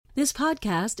This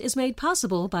podcast is made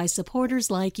possible by supporters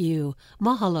like you.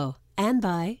 Mahalo. And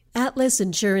by Atlas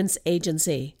Insurance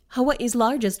Agency, Hawaii's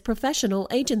largest professional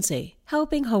agency,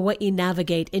 helping Hawaii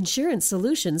navigate insurance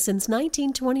solutions since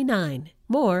 1929.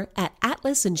 More at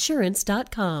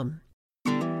atlasinsurance.com.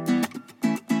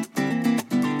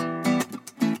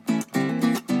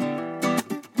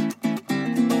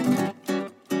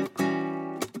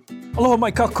 Aloha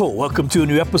mai kako. Welcome to a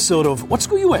new episode of What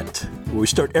School You Went, where we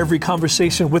start every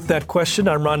conversation with that question.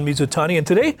 I'm Ron Mizutani, and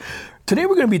today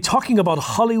we're going to be talking about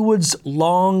Hollywood's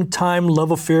long-time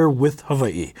love affair with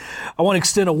Hawaii. I want to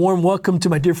extend a warm welcome to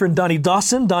my dear friend Donnie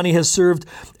Dawson. Donnie has served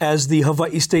as the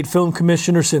Hawaii State Film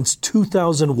Commissioner since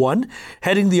 2001,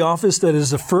 heading the office that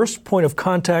is the first point of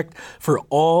contact for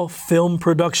all film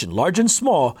production, large and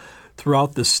small,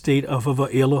 throughout the state of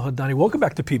Hawaii. Aloha, Donnie. Welcome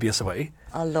back to PBS Hawaii.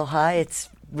 Aloha. It's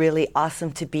really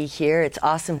awesome to be here. It's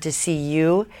awesome to see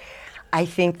you. I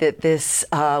think that this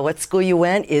What School You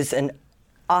Went is an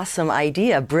awesome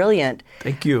idea. Brilliant.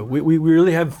 Thank you. We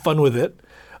really have fun with it.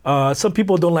 Some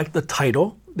people don't like the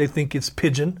title. They think it's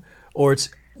pidgin or it's,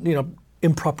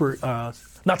 improper,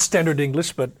 not standard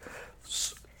English, but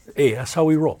hey, that's how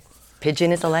we roll.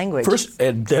 Pidgin is a language. First,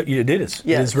 it is.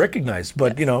 Yes. It is recognized.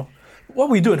 But, what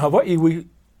we do in Hawaii,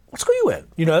 what school you in?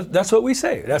 That's what we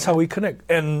say. That's how we connect.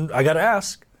 And I got to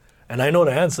ask, and I know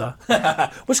the answer.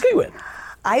 What school you in?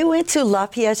 I went to La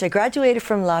Pietra. I graduated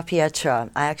from La Pietra.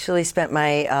 I actually spent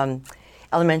my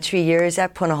elementary years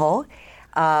at Punahou.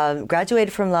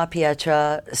 Graduated from La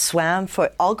Pietra, swam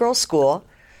for all-girls school,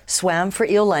 swam for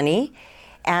Iolani,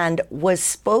 and was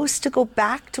supposed to go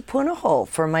back to Punahou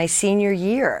for my senior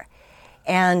year.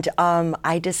 And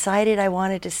I decided I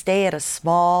wanted to stay at a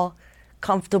small,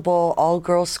 comfortable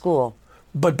all-girls school.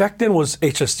 But back then was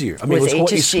HSG. It was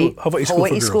HSG,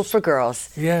 Hawaii School for Girls.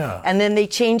 Yeah. And then they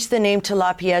changed the name to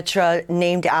La Pietra,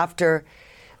 named after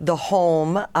the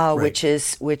home, which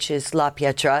is La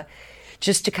Pietra,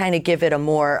 just to kind of give it a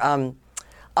more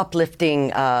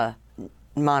uplifting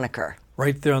moniker.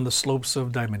 Right there on the slopes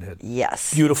of Diamond Head.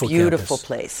 Yes. Beautiful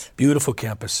place. Beautiful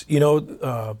campus.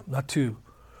 Not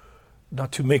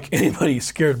to make anybody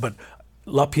scared, but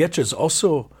La Pietra is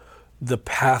also the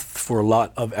path for a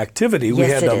lot of activity. Yes, we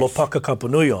had it is. Lopaka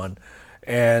Kapanui on,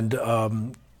 and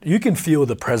you can feel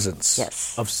the presence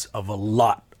of a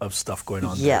lot of stuff going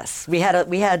on. Yes, we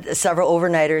had several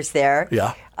overnighters there.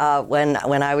 Yeah.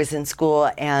 When I was in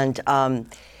school, and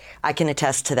I can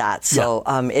attest to that. So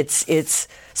it's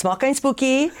small kind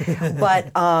spooky,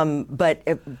 but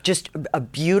just a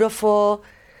beautiful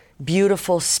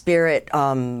spirit,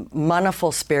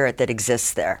 manaful spirit that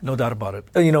exists there. No doubt about it.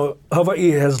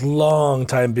 Hawaii has long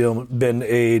time been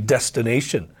a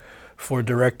destination for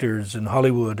directors in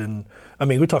Hollywood. And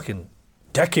we're talking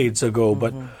decades ago,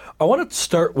 but I want to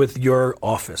start with your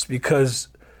office because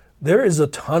there is a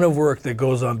ton of work that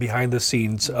goes on behind the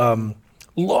scenes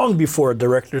long before a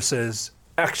director says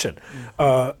action.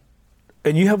 And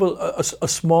you have a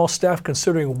small staff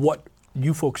considering what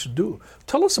you folks do.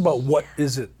 Tell us about what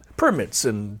is it? Permits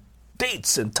and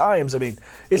dates and times.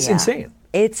 It's insane.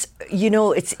 It's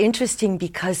interesting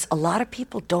because a lot of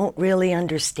people don't really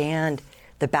understand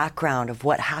the background of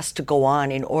what has to go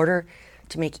on in order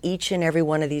to make each and every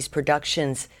one of these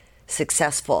productions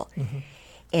successful.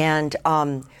 And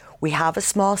we have a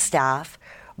small staff,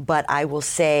 but I will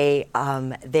say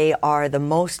they are the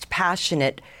most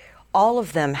passionate. All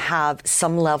of them have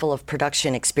some level of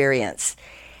production experience.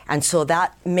 And so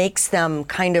that makes them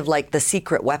kind of like the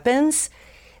secret weapons,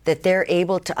 that they're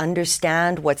able to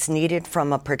understand what's needed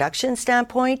from a production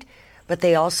standpoint, but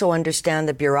they also understand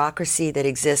the bureaucracy that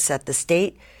exists at the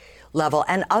state level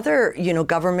and other,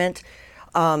 government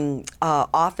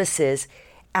offices.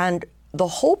 And the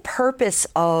whole purpose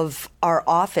of our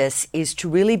office is to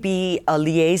really be a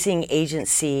liaising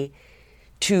agency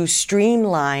to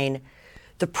streamline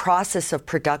the process of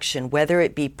production, whether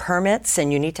it be permits,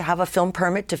 and you need to have a film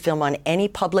permit to film on any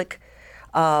public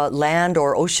land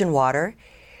or ocean water,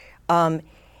 and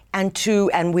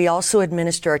we also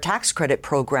administer a tax credit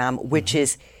program, which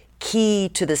is key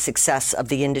to the success of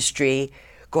the industry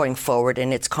going forward,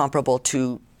 and it's comparable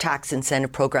to tax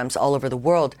incentive programs all over the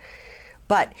world.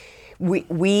 But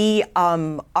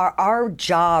our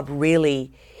job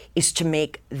really is to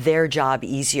make their job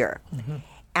easier,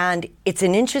 and it's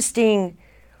an interesting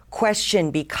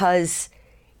question because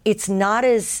it's not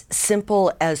as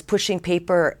simple as pushing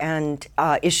paper and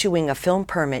issuing a film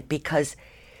permit, because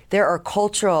there are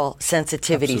cultural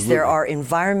sensitivities, Absolutely. there are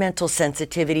environmental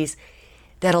sensitivities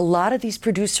that a lot of these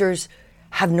producers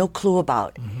have no clue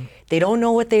about. They don't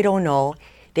know what they don't know.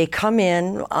 They come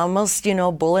in almost,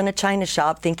 bull in a china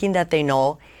shop thinking that they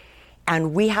know,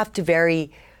 and we have to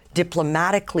very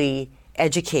diplomatically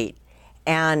educate.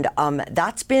 And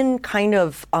that's been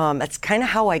that's kind of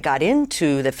how I got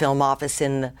into the film office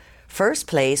in the first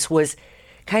place, was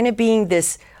kind of being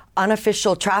this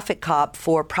unofficial traffic cop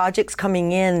for projects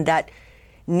coming in that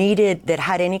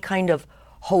had any kind of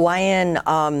Hawaiian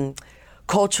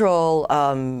cultural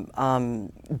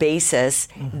basis,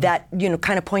 that,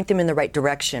 kind of point them in the right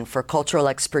direction for cultural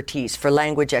expertise, for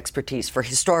language expertise, for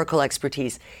historical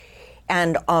expertise.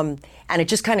 And it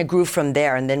just kind of grew from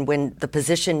there. And then when the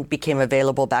position became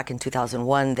available back in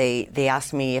 2001, they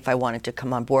asked me if I wanted to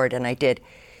come on board, and I did.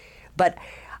 But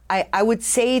I would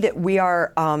say that we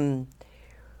are,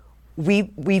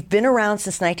 we've been around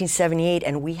since 1978,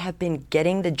 and we have been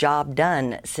getting the job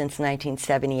done since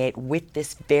 1978 with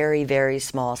this very, very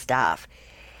small staff.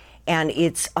 And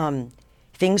it's,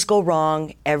 things go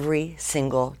wrong every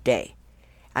single day.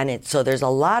 And so there's a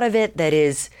lot of it that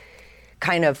is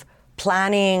kind of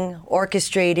planning,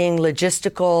 orchestrating,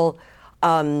 logistical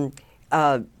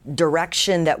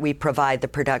direction that we provide the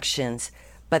productions.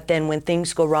 But then when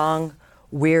things go wrong,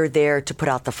 we're there to put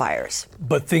out the fires.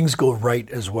 But things go right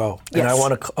as well. Yes. And I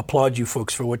want to applaud you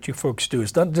folks for what you folks do.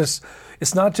 It's not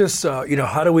just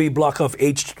how do we block off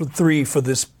H3 for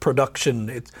this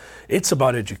production? It's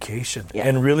about education,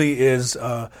 and really is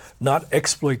not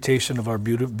exploitation of our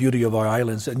beauty of our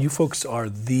islands. And you folks are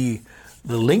the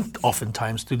link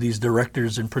oftentimes to these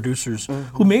directors and producers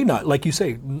who may not, like you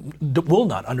say, will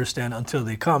not understand until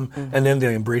they come, and then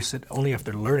they embrace it only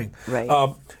after learning. Right.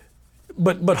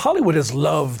 But Hollywood has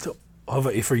loved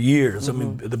Hawaii for years. I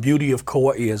mean, the beauty of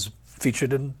Kauai is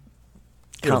featured in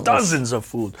dozens of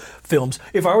films.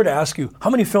 If I were to ask you, how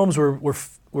many films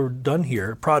were done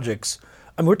here, projects?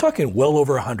 I mean, we're talking well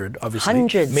over 100, obviously.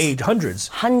 Hundreds. Made hundreds.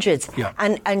 Hundreds. Yeah.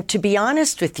 And to be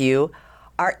honest with you,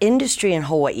 our industry in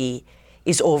Hawaii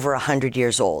is over 100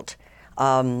 years old.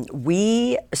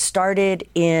 We started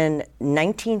in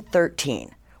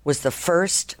 1913, was the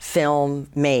first film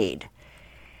made.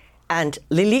 And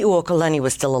Lili'uokalani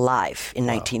was still alive in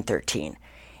 1913.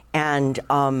 And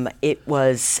it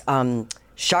was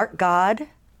Shark God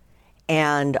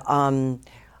and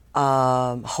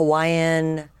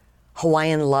Hawaiian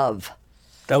Love.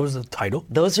 That was the title?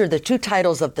 Those are the two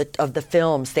titles of the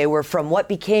films. They were from what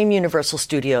became Universal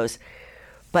Studios.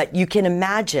 But you can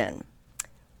imagine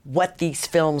what these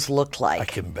films looked like. I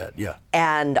can bet, yeah.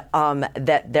 And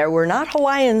that there were not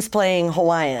Hawaiians playing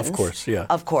Hawaiians. Of course, yeah.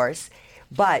 Of course.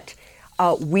 But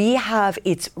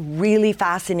it's really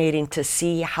fascinating to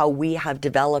see how we have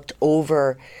developed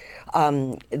over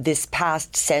this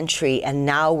past century. And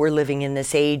now we're living in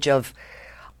this age of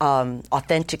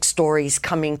authentic stories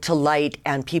coming to light,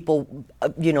 and people,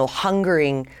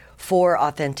 hungering for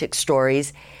authentic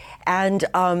stories. And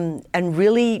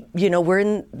really, we're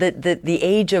in the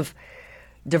age of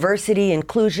diversity,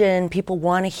 inclusion. People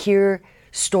want to hear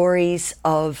stories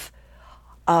of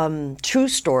true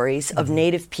stories of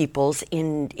Native peoples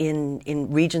in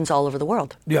regions all over the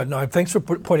world. Yeah, no, thanks for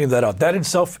pointing that out. That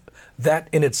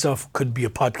in itself could be a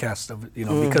podcast of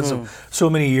because of so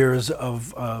many years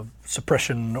of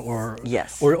suppression or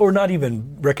not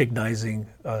even recognizing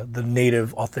the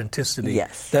Native authenticity.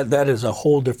 Yes, that is a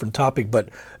whole different topic, but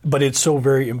it's so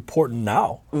very important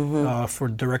now for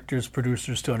directors,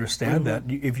 producers to understand that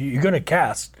if you're going to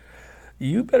cast,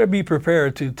 you better be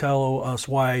prepared to tell us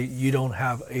why you don't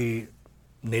have a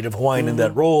Native Hawaiian in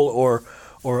that role,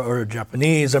 or a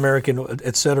Japanese American,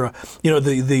 etc.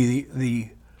 The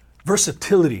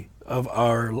versatility of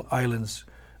our islands.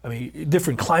 I mean,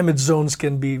 different climate zones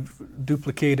can be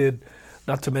duplicated,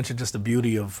 not to mention just the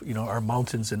beauty of our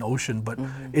mountains and ocean, but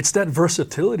it's that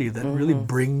versatility that really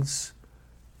brings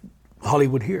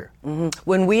Hollywood here.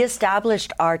 When we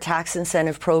established our tax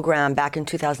incentive program back in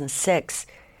 2006,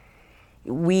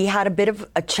 we had a bit of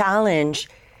a challenge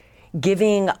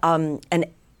giving an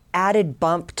added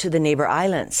bump to the neighbor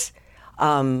islands,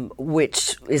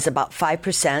 which is about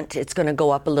 5%. It's going to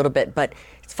go up a little bit, but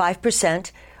it's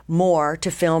 5% more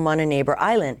to film on a neighbor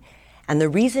island. And the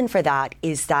reason for that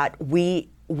is that we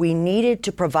needed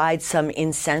to provide some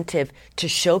incentive to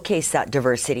showcase that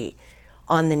diversity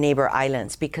on the neighbor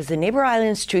islands, because the neighbor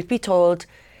islands, truth be told,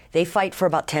 they fight for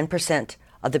about 10%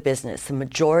 of the business. The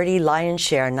majority, lion's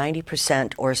share,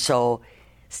 90% or so,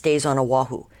 stays on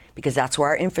Oahu, because that's where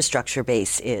our infrastructure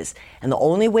base is. And the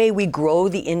only way we grow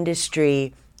the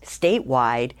industry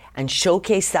statewide and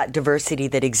showcase that diversity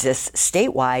that exists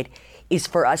statewide is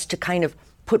for us to kind of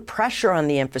put pressure on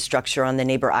the infrastructure on the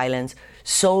neighbor islands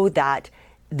so that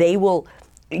they will,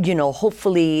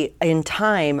 hopefully in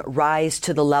time rise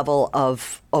to the level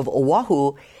of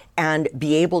Oahu and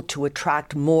be able to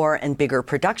attract more and bigger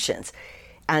productions.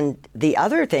 And the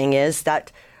other thing is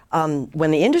that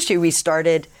when the industry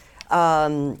restarted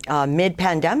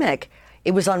mid-pandemic,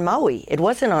 it was on Maui. It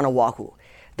wasn't on Oahu.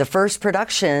 The first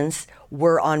productions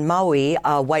were on Maui,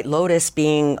 White Lotus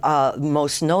being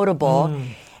most notable.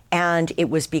 And it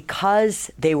was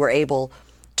because they were able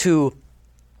to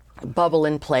bubble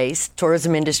in place.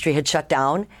 Tourism industry had shut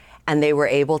down, and they were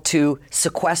able to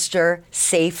sequester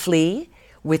safely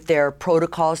with their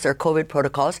protocols, their COVID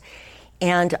protocols.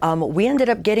 And we ended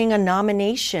up getting a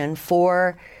nomination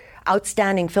for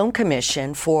Outstanding Film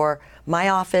Commission for my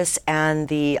office and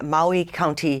the Maui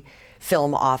County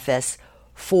Film Office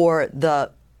for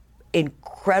the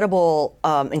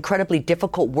incredibly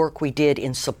difficult work we did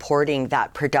in supporting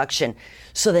that production.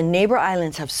 So the neighbor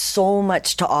islands have so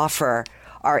much to offer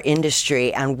our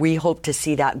industry, and we hope to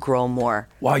see that grow more.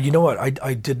 Wow, you know what?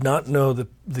 I did not know that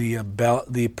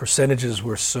the percentages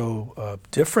were so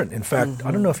different. In fact, I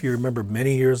don't know if you remember,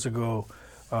 many years ago,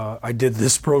 I did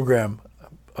this program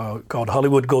called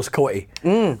Hollywood Goes Kauai,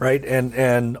 right?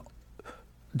 And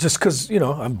just because,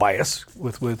 I'm biased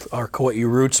with our Kauai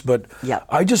roots, but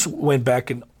I just went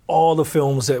back and all the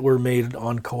films that were made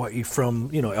on Kauai, from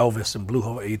Elvis and Blue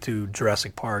Hawaii to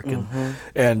Jurassic Park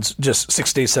and just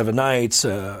 6 Days, 7 Nights,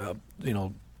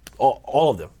 all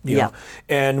of them. You know?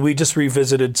 And we just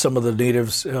revisited some of the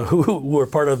natives who were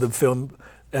part of the film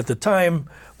at the time,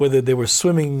 whether they were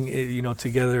swimming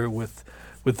together with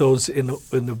those in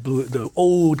the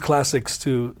old classics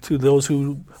to those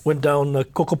who went down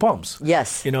Coco Palms.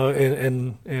 Yes.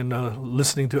 And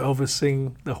listening to Elvis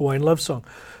sing the Hawaiian love song,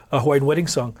 a Hawaiian wedding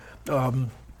song.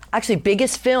 Actually,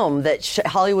 biggest film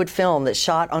Hollywood film that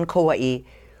shot on Kauai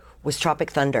was Tropic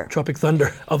Thunder. Tropic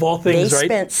Thunder, of all things, right?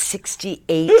 They spent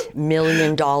 $68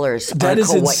 million on Kauai. That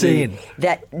is insane.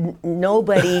 That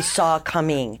nobody saw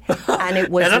coming. And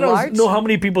it was and I don't know how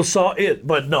many people saw it,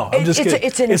 but no, I'm just kidding.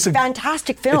 It's a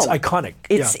fantastic film. It's iconic.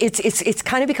 It's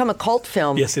kind of become a cult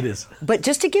film. Yes, it is. But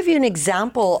just to give you an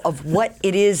example of what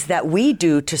it is that we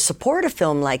do to support a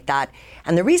film like that,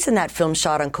 and the reason that film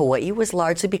shot on Kauai was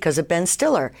largely because of Ben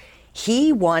Stiller.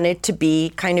 He wanted to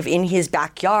be kind of in his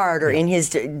backyard or in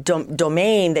his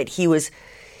domain that he was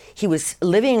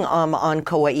living on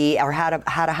Kauai, or had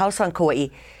a house on Kauai,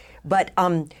 but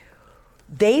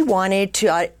they wanted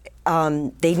to.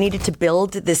 They needed to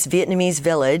build this Vietnamese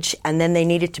village, and then they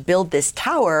needed to build this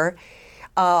tower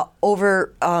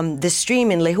over this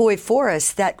stream in Lehue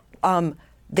Forest that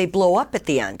they blow up at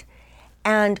the end,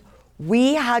 and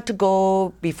we had to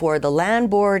go before the land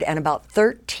board and about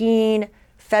 13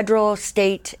 federal,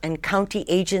 state, and county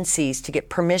agencies to get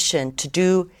permission to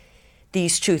do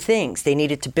these two things. They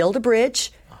needed to build a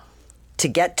bridge to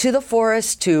get to the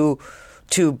forest to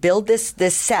build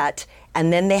this set,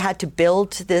 and then they had to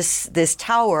build this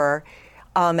tower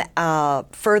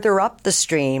further up the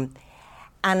stream.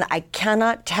 And I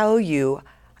cannot tell you,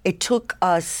 it took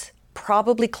us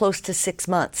probably close to 6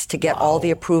 months to get all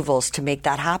the approvals to make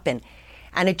that happen.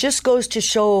 And it just goes to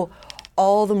show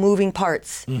all the moving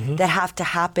parts that have to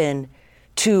happen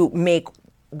to make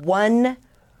one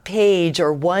page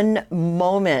or one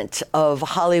moment of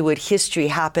Hollywood history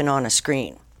happen on a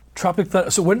screen. Tropic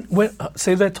Thunder. So when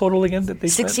say that total again that they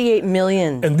spent? $68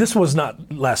 million. And this was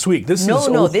not last week. This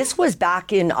was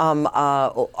back in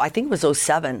I think it was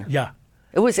 2007. Yeah.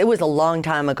 It was a long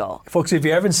time ago. Folks, if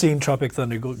you haven't seen Tropic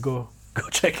Thunder, go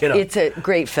check it out. It's a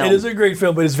great film. It is a great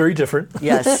film, but it's very different.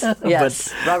 Yes.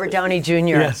 Robert Downey Jr.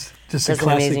 Yes, just does a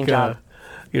classic. An amazing job.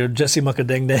 Jesse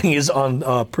Makadeng is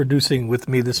on producing with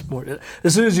me this morning.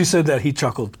 As soon as you said that, he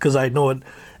chuckled because I know it.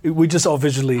 We just all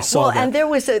visually saw that. And there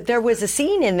was a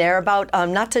scene in there about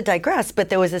not to digress, but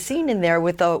there was a scene in there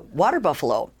with a water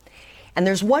buffalo, and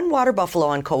there's one water buffalo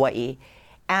on Kauai,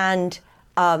 and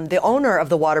the owner of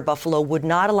the water buffalo would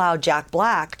not allow Jack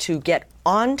Black to get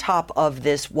on top of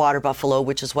this water buffalo,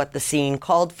 which is what the scene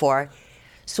called for.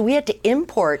 So we had to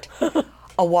import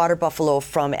a water buffalo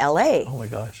from LA. Oh my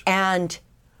gosh. And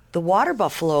the water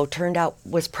buffalo turned out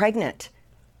was pregnant.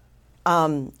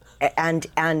 And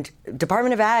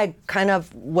Department of Ag kind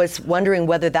of was wondering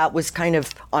whether that was kind of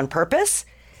on purpose,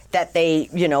 that they,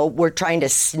 were trying to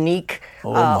sneak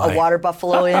a water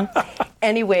buffalo in.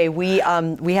 Anyway, we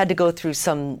had to go through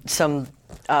some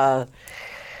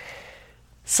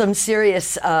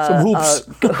serious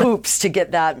hoops to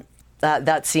get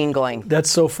that scene going. That's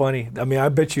so funny. I mean, I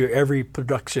bet you every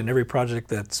project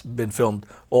that's been filmed,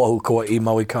 Oahu, Kauai,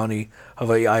 Maui County,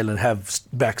 Hawaii Island, have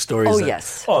backstories. Oh, that,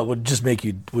 yes. Oh, it would just make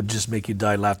you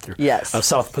die laughter. Yes.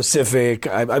 South Pacific.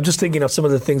 I'm just thinking of some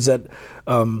of the things that,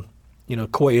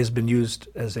 Kauai has been used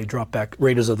as a drop back.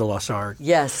 Raiders of the Lost Ark.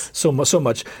 Yes. So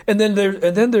much. And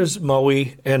then there's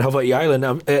Maui and Hawaii Island,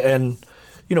 and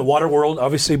Waterworld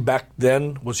obviously back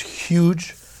then was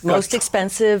huge. Most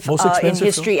expensive in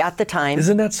history film at the time.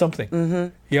 Isn't that something?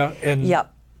 Mm-hmm. Yeah, and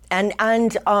Yep. And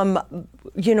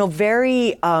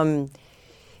very.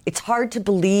 It's hard to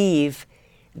believe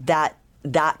that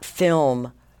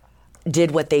film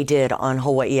did what they did on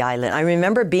Hawaii Island. I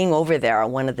remember being over there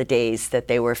on one of the days that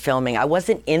they were filming. I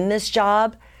wasn't in this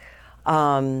job,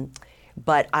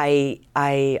 but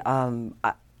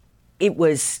it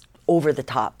was over the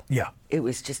top. Yeah. It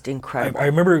was just incredible. I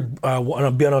remember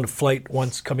being on a flight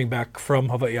once coming back from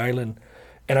Hawaii Island,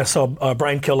 and I saw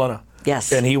Brian Kilana.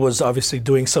 Yes. And he was obviously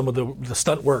doing some of the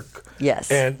stunt work. Yes.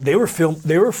 And they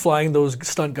were flying those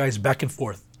stunt guys back and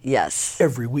forth. Yes.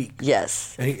 Every week.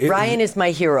 Yes. And Brian is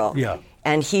my hero. Yeah.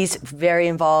 And he's very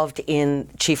involved in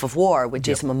Chief of War, which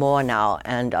is Momoa now,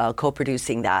 and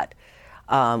co-producing that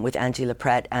with Angie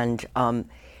LaPrette. And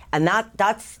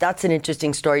that's an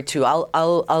interesting story too.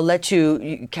 I'll let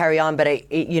you carry on, but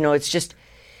it's just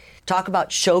talk about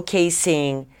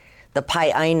showcasing the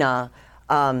Pai'aina.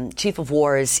 Chief of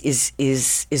War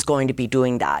is going to be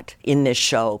doing that in this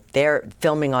show. They're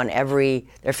filming on every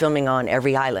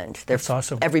island. That's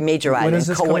awesome. Every major island. When is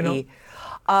this coming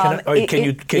out? Can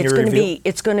you reveal?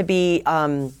 It's going to be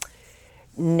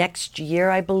next year,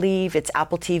 I believe. It's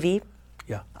Apple TV.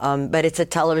 Yeah. But it's a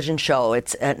television show.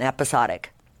 It's an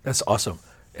episodic. That's awesome.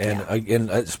 And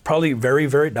it's probably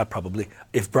not probably.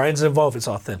 If Brian's involved, it's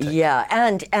authentic. Yeah,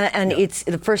 and it's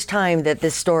the first time that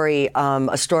this story,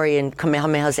 a story in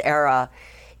Kamehameha's era,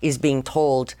 is being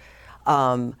told,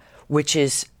 which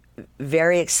is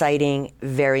very exciting,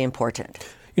 very important.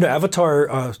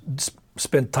 Avatar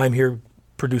spent time here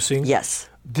producing. Yes.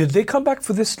 Did they come back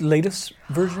for this latest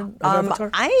version of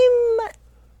Avatar?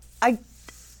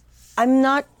 I'm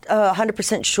not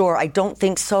 100% sure. I don't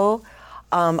think so.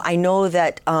 I know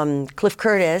that Cliff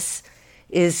Curtis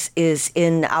is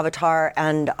in Avatar,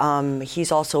 and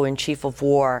he's also in Chief of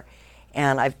War.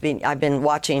 And I've been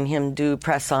watching him do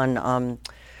press on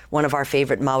one of our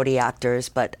favorite Maori actors.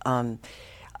 But that's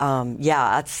an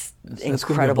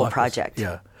incredible project.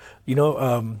 Yeah,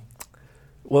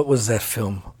 what was that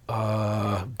film?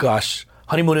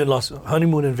 Honeymoon in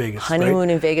Vegas. Honeymoon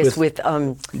in Vegas with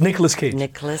Nicolas Cage.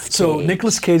 Nicolas Cage. So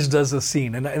Nicolas Cage does a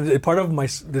scene, and part of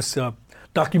this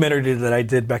documentary that I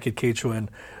did back at KHON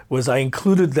was I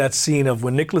included that scene of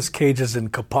when Nicolas Cage is in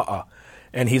Kapa'a,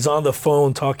 and he's on the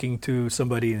phone talking to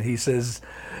somebody, and he says,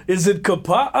 "Is it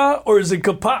Kapa'a or is it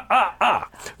Kapa'a?"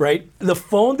 Right? The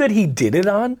phone that he did it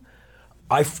on,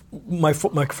 my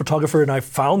photographer and I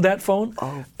found that phone,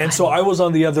 and so I was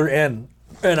on the other end.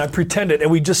 And I pretended, and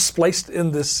we just spliced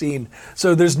in this scene.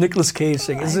 So there's Nicolas Cage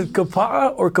saying, "Is it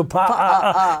Kapa'a or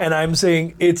Kapa'a?" And I'm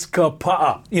saying, "It's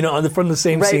Kapa'a," from the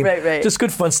same scene. Right. Just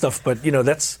good fun stuff, but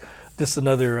that's just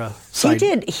another side.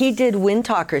 He did Wind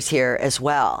Talkers here as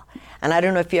well. And I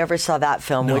don't know if you ever saw that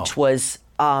film, No. which was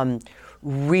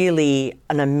really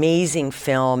an amazing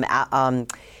film.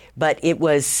 But it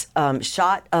was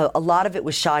shot, a lot of it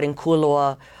was shot in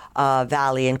Kualoa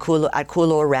Valley, at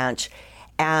Kualoa Ranch.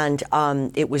 And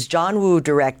it was John Woo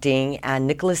directing and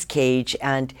Nicolas Cage.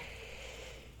 And,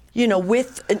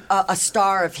 with a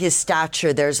star of his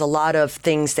stature, there's a lot of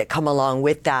things that come along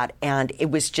with that. And it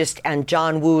was and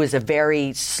John Woo is a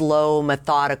very slow,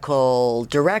 methodical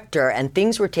director. And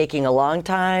things were taking a long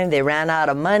time. They ran out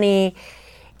of money,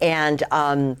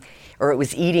 or it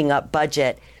was eating up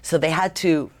budget. So they had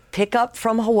to pick up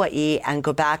from Hawaii and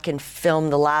go back and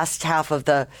film the last half of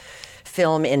the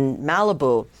film in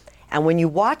Malibu. And when you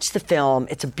watch the film,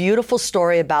 it's a beautiful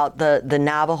story about the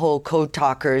Navajo code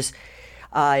talkers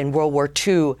in World War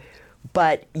II,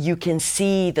 but you can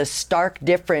see the stark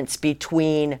difference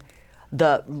between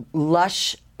the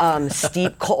lush,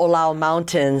 steep Ko'olau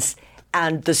Mountains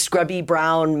and the scrubby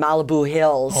brown Malibu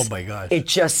hills. Oh my gosh.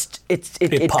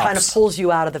 It kind of pulls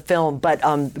you out of the film, but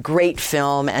great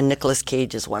film, and Nicolas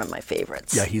Cage is one of my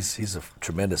favorites. Yeah, he's a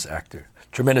tremendous actor.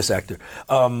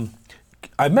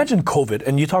 I mentioned COVID,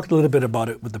 and you talked a little bit about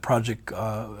it with the project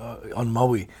on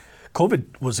Maui.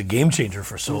 COVID was a game changer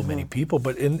for so many people,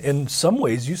 but in some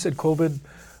ways, you said COVID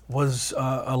was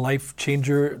a life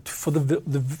changer for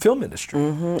the film industry,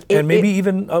 and maybe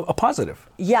even a positive.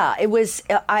 Yeah, it was.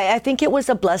 I think it was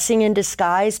a blessing in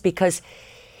disguise because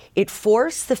it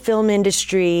forced the film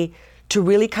industry to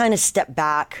really kind of step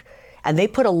back. And they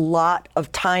put a lot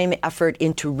of time, effort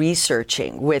into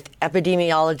researching with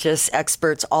epidemiologists,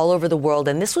 experts all over the world.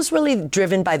 And this was really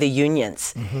driven by the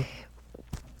unions,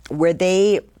 where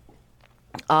they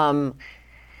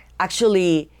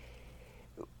actually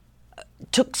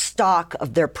took stock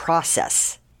of their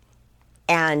process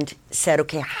and said,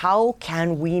 okay, how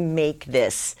can we make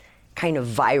this kind of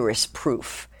virus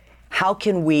proof? how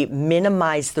can we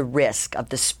minimize the risk of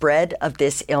the spread of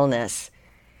this illness?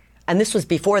 And this was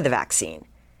before the vaccine,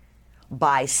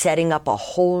 by setting up a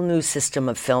whole new system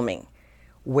of filming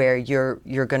where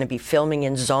you're going to be filming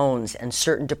in zones, and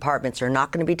certain departments are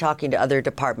not going to be talking to other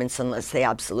departments unless they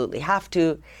absolutely have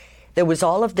to. There was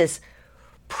all of this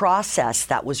process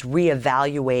that was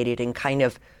reevaluated and kind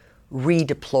of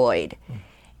redeployed.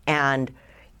 And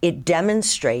it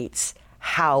demonstrates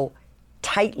how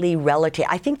tightly relative.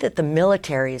 I think that the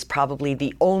military is probably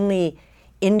the only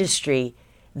industry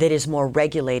that is more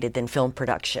regulated than film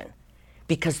production,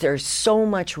 because there's so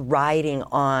much riding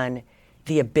on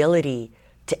the ability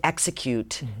to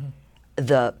execute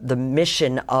the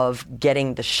mission of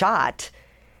getting the shot,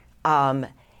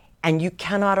 and you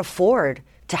cannot afford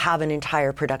to have an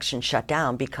entire production shut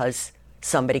down because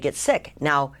somebody gets sick.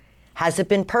 Now, has it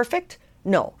been perfect?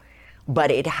 No,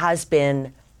 but it has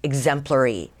been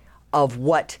exemplary of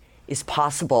what is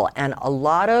possible. And a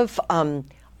lot of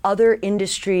other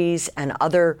industries and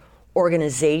other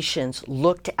organizations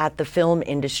looked at the film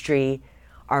industry.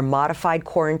 Our modified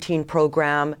quarantine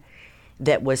program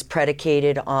that was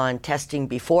predicated on testing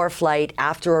before flight,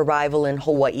 after arrival in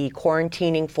Hawaii,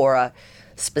 quarantining for a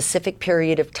specific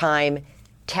period of time,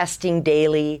 testing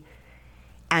daily,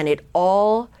 and it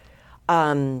all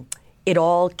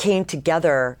came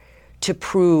together to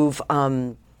prove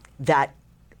that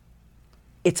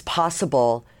it's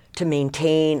possible to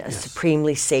maintain a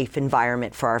supremely safe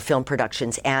environment for our film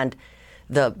productions. And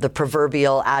the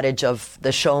proverbial adage of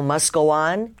the show must go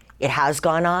on, it has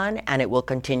gone on, and it will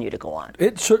continue to go on.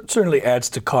 It certainly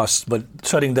adds to costs, but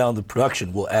shutting down the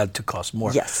production will add to cost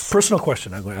more. Yes. Personal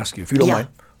question I'm going to ask you, if you don't mind.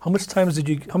 How many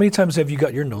times have you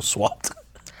got your nose swabbed?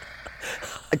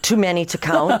 Too many to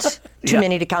count.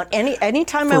 Many to count.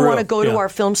 Anytime I want to go to our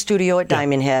film studio at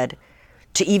Diamond Head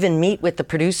to even meet with the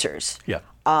producers,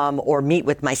 or meet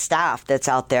with my staff that's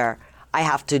out there, I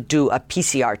have to do a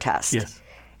PCR test. Yes.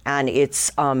 And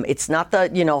it's not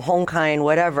the home kind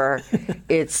whatever.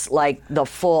 It's like the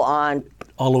full on,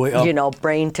 all the way up,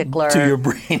 brain tickler to your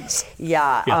brains.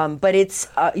 But it's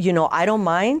I don't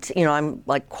mind. I'm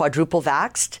like quadruple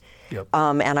vaxxed. Yep.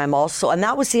 And I'm also, and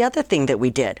that was the other thing that we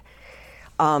did.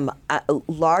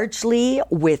 Largely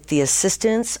with the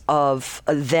assistance of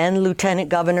then Lieutenant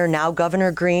Governor, now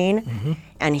Governor Green,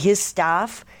 and his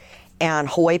staff, and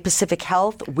Hawaii Pacific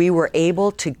Health, we were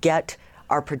able to get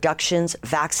our productions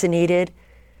vaccinated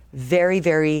very,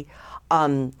 very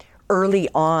early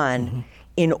on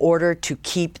in order to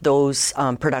keep those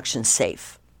productions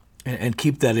safe. And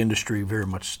keep that industry very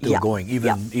much still going,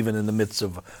 even in the midst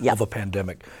of a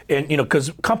pandemic. And,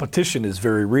 because competition is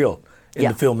very real in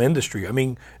the film industry. I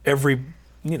mean, every,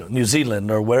 New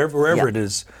Zealand or wherever it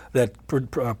is that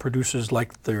producers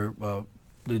like their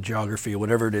the geography or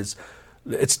whatever it is,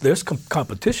 there's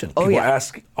competition. People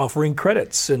offering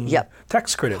credits and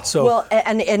tax credits. So well,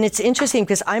 and it's interesting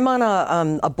because I'm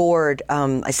on a board.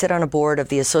 I sit on a board of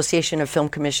the Association of Film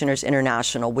Commissioners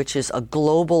International, which is a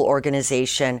global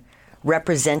organization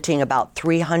representing about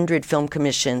 300 film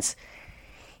commissions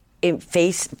in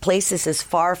places as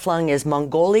far-flung as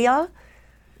Mongolia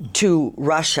to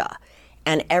Russia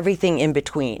and everything in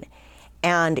between.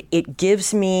 And it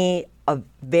gives me a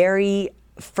very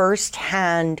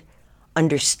first-hand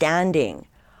understanding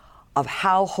of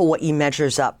how Hawaii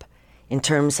measures up in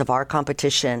terms of our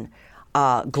competition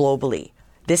globally.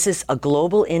 This is a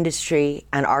global industry,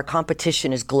 and our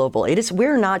competition is global.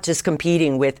 We're not just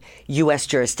competing with U.S.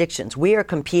 jurisdictions. We are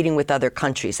competing with other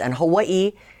countries. And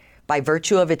Hawaii, by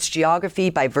virtue of its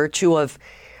geography, by virtue of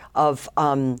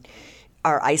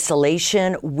our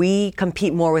isolation, we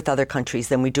compete more with other countries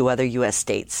than we do other U.S.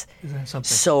 states. Isn't that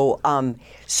something?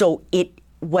 So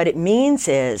what it means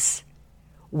is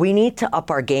we need to up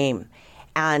our game.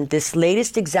 And this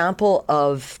latest example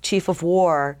of Chief of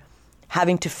War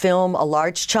having to film a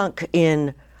large chunk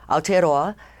in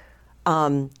Aotearoa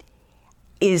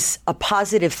is a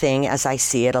positive thing as I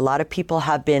see it. A lot of people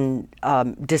have been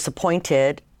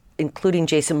disappointed, including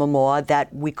Jason Momoa,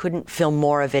 that we couldn't film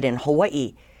more of it in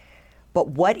Hawaii. But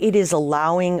what it is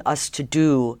allowing us to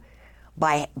do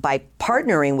by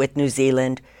partnering with New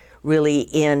Zealand, really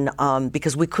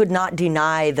because we could not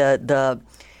deny the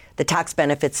tax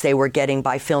benefits they were getting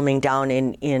by filming down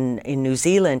in New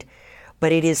Zealand,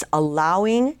 but it is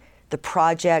allowing the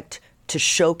project to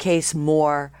showcase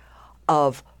more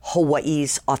of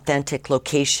Hawaii's authentic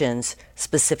locations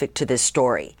specific to this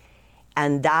story.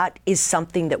 And that is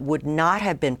something that would not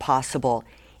have been possible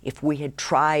if we had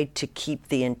tried to keep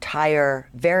the entire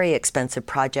very expensive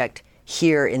project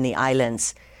here in the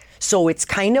islands. So it's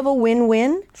kind of a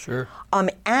win-win. Sure.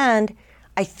 And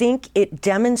I think it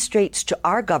demonstrates to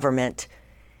our government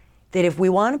that if we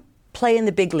want to play in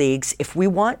the big leagues, if we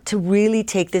want to really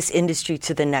take this industry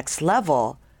to the next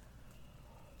level,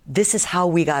 this is how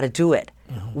we got to do it.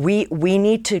 Mm-hmm.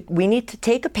 We need to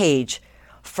take a page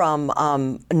from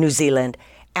New Zealand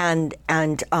and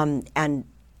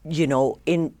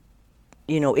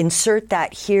insert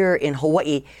that here in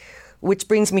Hawaii, which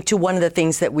brings me to one of the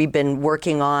things that we've been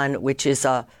working on, which is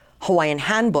a Hawaiian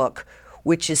handbook,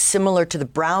 which is similar to the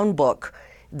Brown Book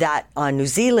that New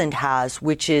Zealand has,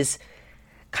 which is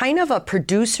kind of a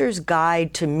producer's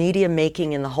guide to media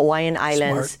making in the Hawaiian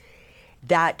Islands. Smart.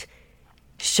 That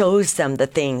shows them the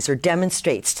things or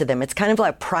demonstrates to them. It's kind of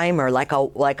like a primer, like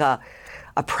a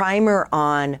primer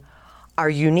on our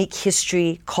unique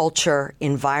history, culture,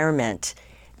 environment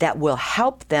that will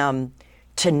help them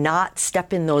to not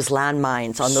step in those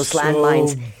landmines,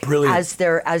 brilliant. as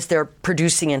they're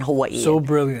producing in Hawaii. So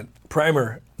brilliant.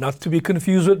 Primer, not to be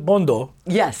confused with Bondo.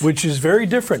 Yes. Which is very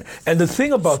different. And the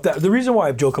thing about that, the reason why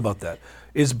I joke about that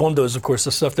is Bondo is, of course,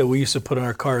 the stuff that we used to put in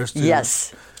our cars.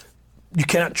 Yes. You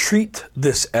cannot treat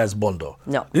this as Bondo.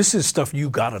 No. This is stuff you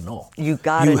gotta know. You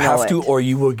gotta know it. You have to, or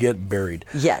you will get buried.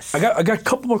 Yes. I got a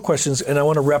couple more questions, and I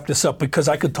want to wrap this up because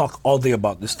I could talk all day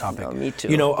about this topic. No, me too.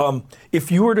 You know, if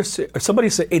you were to say, somebody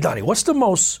say, "Hey, Donnie, what's the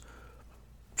most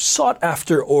sought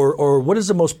after, or what is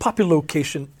the most popular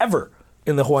location ever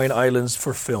in the Hawaiian Islands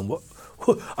for film?"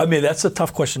 I mean, that's a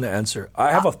tough question to answer.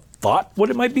 I have a thought what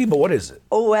it might be, but what is it?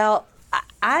 Oh well,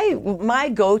 my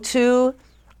go-to.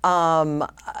 For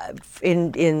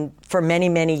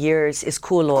many years is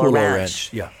Kualoa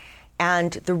Ranch. Yeah.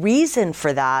 And the reason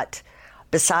for that,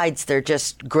 besides they're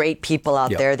just great people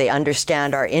out there, they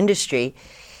understand our industry,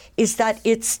 is that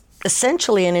it's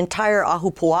essentially an entire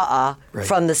ahupua'a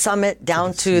from the summit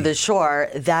down to the shore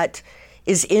that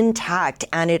is intact,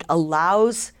 and it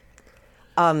allows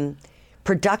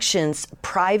productions,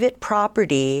 private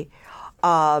property,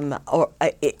 or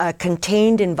a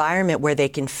contained environment where they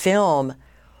can film,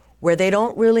 where they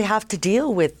don't really have to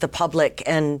deal with the public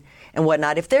and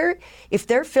whatnot. If they're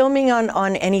filming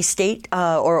on any state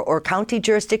or county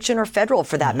jurisdiction or federal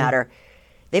for that matter,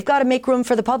 they've got to make room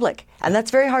for the public, and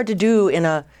that's very hard to do in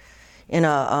a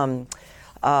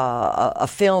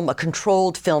film, a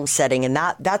controlled film setting, and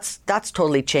that's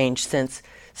totally changed since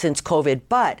COVID.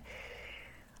 But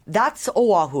that's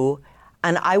Oahu,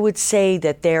 and I would say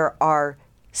that there are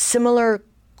similar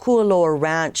Kualoa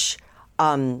Ranch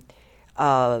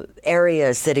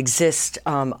areas that exist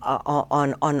on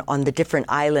the different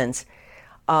islands.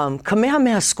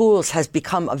 Kamehameha Schools has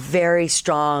become a very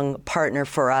strong partner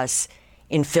for us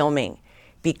in filming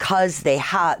because they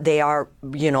are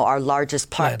our largest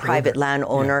private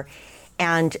landowner,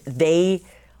 and they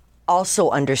also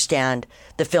understand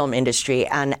the film industry.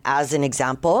 And as an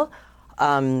example,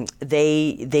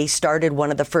 they started one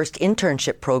of the first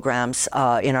internship programs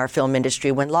in our film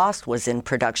industry when Lost was in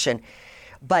production.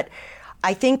 But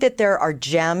I think that there are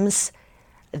gems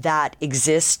that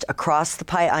exist across the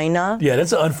Pai'aina. Yeah,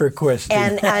 that's an unfair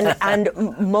question. And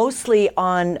mostly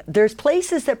there's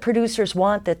places that producers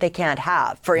want that they can't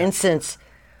have. For instance,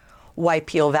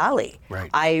 Waipio Valley. Right.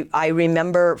 I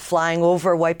remember flying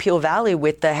over Waipio Valley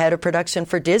with the head of production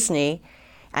for Disney,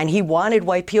 and he wanted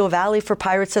Waipio Valley for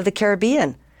Pirates of the Caribbean.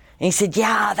 And he said,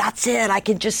 "Yeah, that's it. I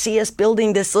can just see us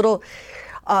building this little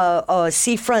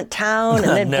seafront town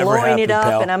and then blowing it up."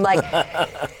 Pal. And I'm like,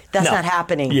 that's not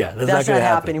happening. Yeah, that's not not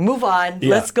happening. Move on.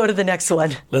 Yeah. Let's go to the next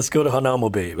one. Let's go to Hanamo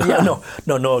Bay. Yeah.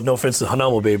 No offense to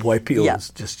Hanamo Bay. Waipio has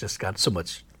just got so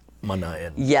much mana,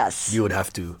 and yes, you would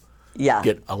have to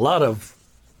get a lot of.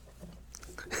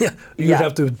 You'd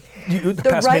have to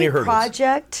pass many hurdles.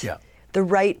 The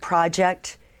right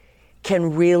project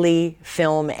can really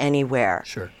film anywhere.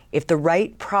 Sure. If the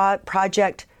right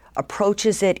project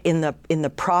approaches it in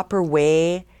the proper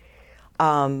way,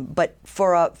 but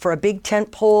for a big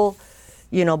tent pole,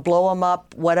 blow them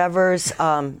up, whatever's,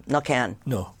 no can.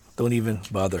 No, don't even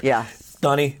bother. Yeah.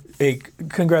 Donnie, hey,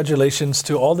 congratulations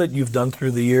to all that you've done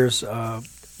through the years.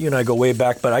 You and I go way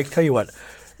back, but I tell you what,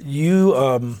 you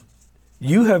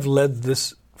have led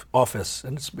this office,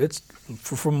 and it's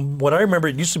from what I remember,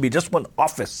 it used to be just one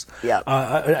office. Yeah.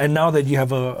 And now that you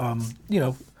have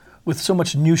with so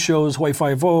much new shows, Hawaii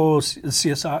Five-0,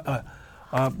 CSI,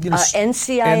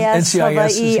 NCIS Hawaii,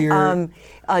 is here.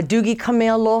 Doogie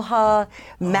Kamealoha,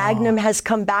 Magnum has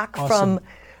come back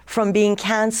from being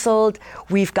canceled.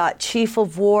 We've got Chief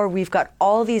of War. We've got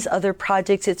all these other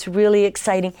projects. It's really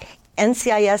exciting.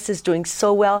 NCIS is doing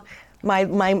so well. My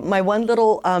one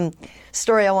little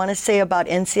story I want to say about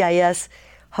NCIS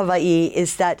Hawaii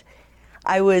is that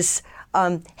I was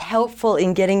helpful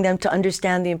in getting them to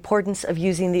understand the importance of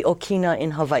using the Okina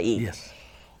in Hawaii. Yes.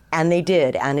 And they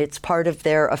did, and it's part of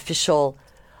their official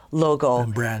logo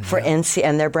and brand, for yeah.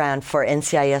 and their brand for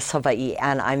NCIS Hawaii,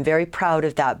 and I'm very proud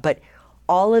of that. But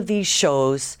all of these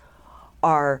shows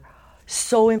are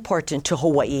so important to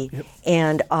Hawaii, Yep.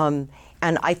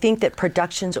 And I think that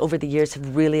productions over the years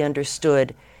have really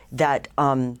understood that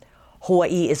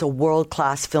Hawaii is a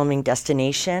world-class filming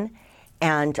destination,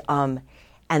 and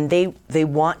they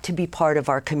want to be part of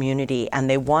our community, and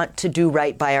they want to do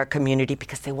right by our community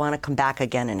because they want to come back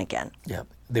again and again. Yeah,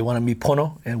 they want to meet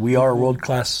Pono, and we are a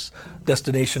world-class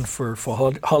destination for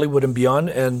Hollywood and beyond,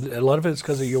 and a lot of it is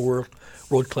because of your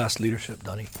world-class leadership,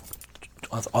 Donnie.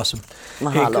 Awesome.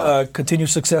 Mahalo. Hey, continue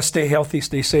success, stay healthy,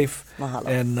 stay safe, Mahalo.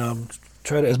 and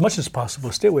try to, as much as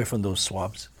possible, stay away from those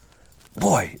swabs.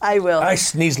 Boy, I will. I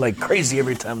sneeze like crazy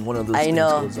every time one of those things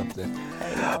know. goes up there.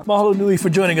 Mahalo nui for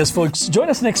joining us, folks. Join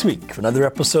us next week for another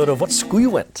episode of What School You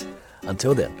Went.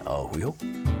 Until then, ahuyo.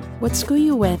 What School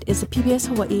You Went is a PBS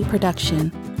Hawaii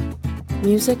production.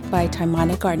 Music by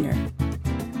Taimane Gardner.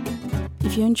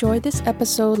 If you enjoyed this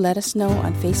episode, let us know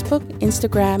on Facebook,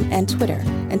 Instagram, and Twitter,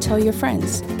 and tell your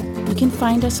friends. You can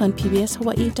find us on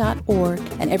pbshawaii.org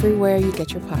and everywhere you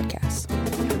get your podcasts.